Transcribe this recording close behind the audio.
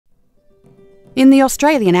In the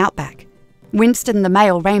Australian outback, Winston the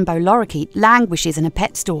male rainbow lorikeet languishes in a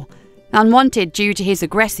pet store, unwanted due to his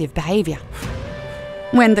aggressive behaviour.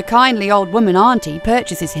 When the kindly old woman auntie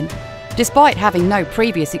purchases him, despite having no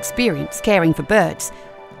previous experience caring for birds,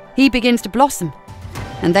 he begins to blossom,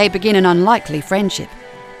 and they begin an unlikely friendship.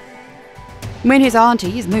 When his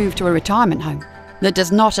auntie is moved to a retirement home that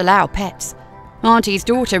does not allow pets, auntie's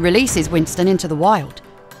daughter releases Winston into the wild.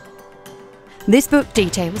 This book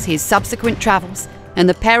details his subsequent travels and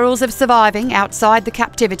the perils of surviving outside the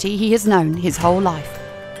captivity he has known his whole life.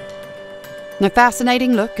 A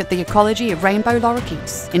fascinating look at the ecology of rainbow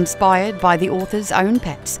lorikeets, inspired by the author's own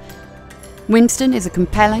pets. Winston is a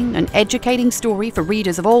compelling and educating story for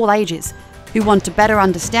readers of all ages who want to better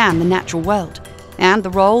understand the natural world and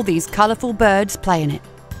the role these colourful birds play in it.